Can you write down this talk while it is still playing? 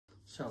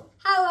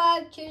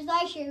Loake,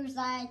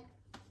 Shoesday.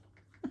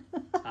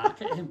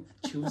 Look at him.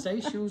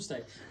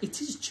 Shoesday.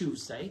 It is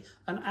Tuesday,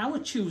 and our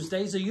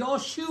Tuesdays are your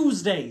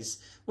Shoesdays,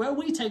 where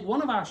we take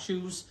one of our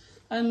shoes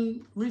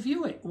and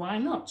review it. Why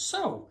not?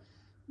 So,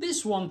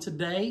 this one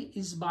today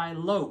is by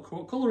Loake.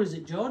 What colour is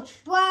it,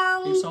 George?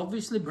 Brown. It's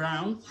obviously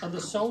brown, and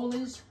the sole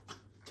is...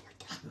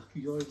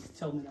 You already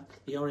told me that.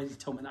 He already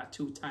told me that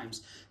 2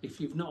 times. If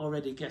you've not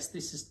already guessed,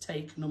 this is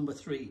take number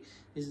 3,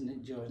 isn't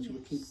it, George?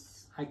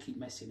 Yes. I keep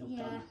messing up,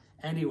 Yeah. don't I?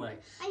 Anyway,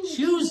 And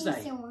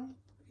Shoesday.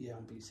 Yeah.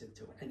 I'm being said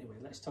to it. Anyway,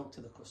 let's talk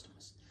to the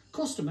customers.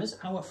 Customers,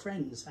 our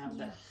friends out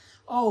there.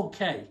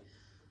 Okay.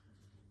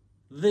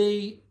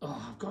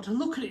 I've got to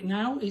look at it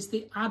now. It's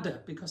the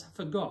Adder, because I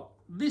forgot.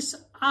 This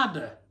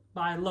Adder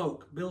by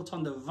Loake, built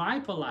on the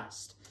Viper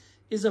Last,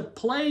 is a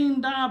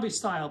plain derby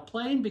style.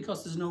 Plain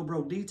because there's no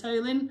brogue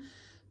detailing.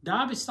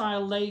 Derby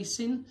style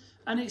lacing.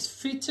 And it's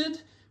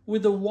fitted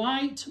with a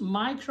white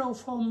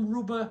microfoam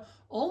rubber,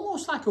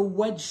 almost like a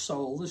wedge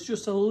sole. There's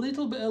just a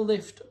little bit of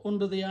lift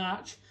under the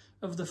arch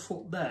of the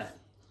foot there.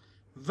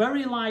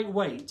 Very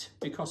lightweight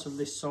because of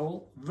this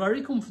sole.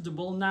 Very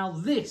comfortable. Now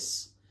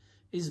this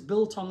is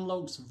built on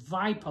Loake's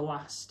Viper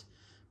Last,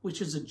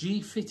 which is a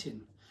G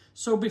fitting.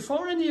 So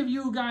before any of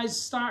you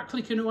guys start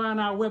clicking around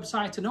our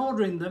website and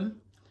ordering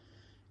them,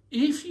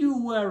 if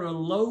you wear a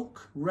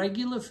Loake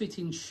regular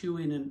fitting shoe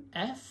in an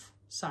F,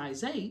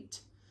 size 8,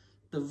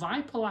 the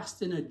Viper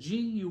Last in a G,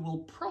 you will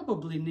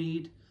probably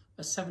need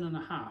a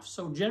 7.5.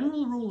 So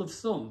general rule of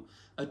thumb,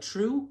 a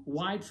true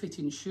wide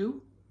fitting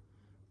shoe,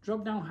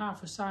 drop down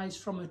half a size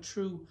from a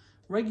true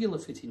regular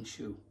fitting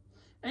shoe.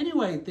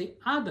 Anyway, the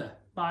Adder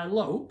by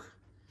Loake,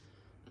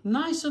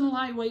 nice and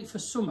lightweight for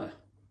summer.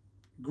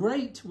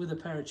 Great with a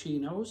pair of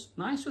chinos,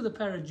 nice with a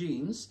pair of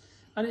jeans,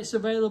 and it's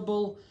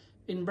available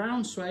in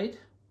brown suede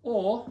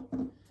or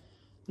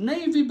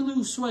navy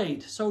blue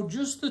suede. So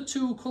just the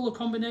 2 colour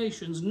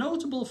combinations.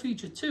 Notable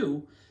feature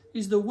too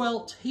is the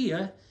welt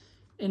here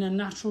in a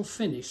natural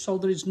finish. So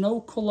there is no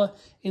colour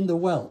in the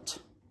welt.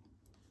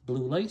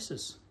 Blue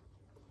laces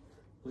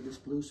with this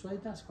blue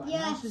suede. That's quite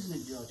nice, isn't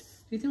it, George? Do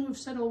you think we've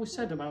said all we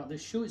said about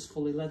this shoe? It's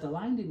fully leather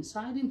lined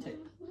inside, isn't it?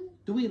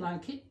 Do we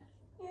like it?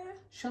 Yeah.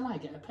 Shall I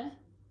get a pair?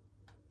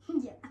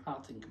 Yeah.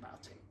 I'll think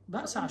about it.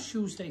 That's our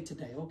Shoesday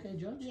today, okay,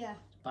 George? Yeah.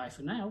 Bye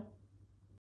for now.